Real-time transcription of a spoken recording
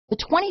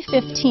The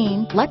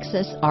 2015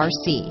 Lexus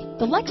RC.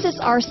 The Lexus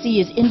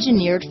RC is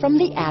engineered from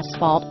the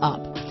asphalt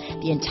up.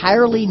 The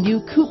entirely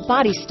new coupe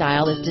body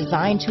style is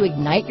designed to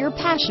ignite your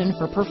passion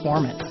for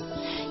performance.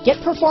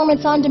 Get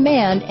performance on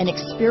demand and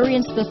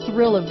experience the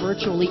thrill of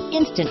virtually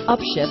instant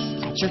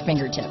upshifts at your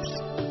fingertips.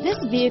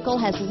 This vehicle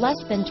has less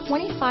than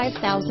 25,000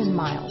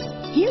 miles.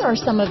 Here are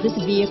some of this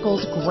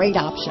vehicle's great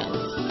options: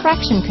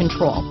 traction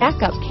control,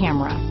 backup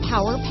camera,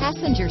 power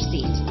passenger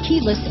seat,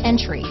 keyless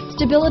entry,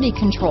 stability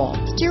control,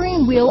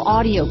 steering wheel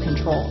audio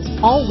controls,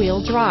 all-wheel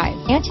drive,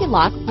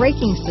 anti-lock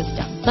braking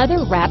system,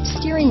 leather-wrapped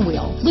steering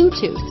wheel,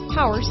 Bluetooth,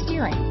 power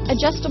steering,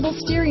 adjustable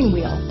steering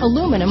wheel,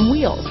 aluminum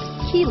wheels,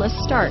 keyless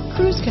start,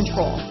 cruise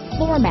control,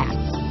 floor mats,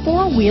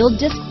 four-wheel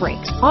disc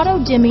brakes,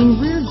 auto-dimming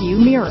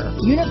rear-view mirror,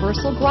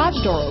 universal garage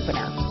door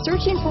opener.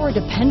 Searching for a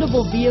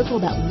dependable vehicle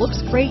that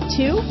looks great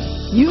too?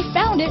 You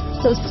found it,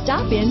 so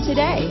stop in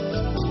today.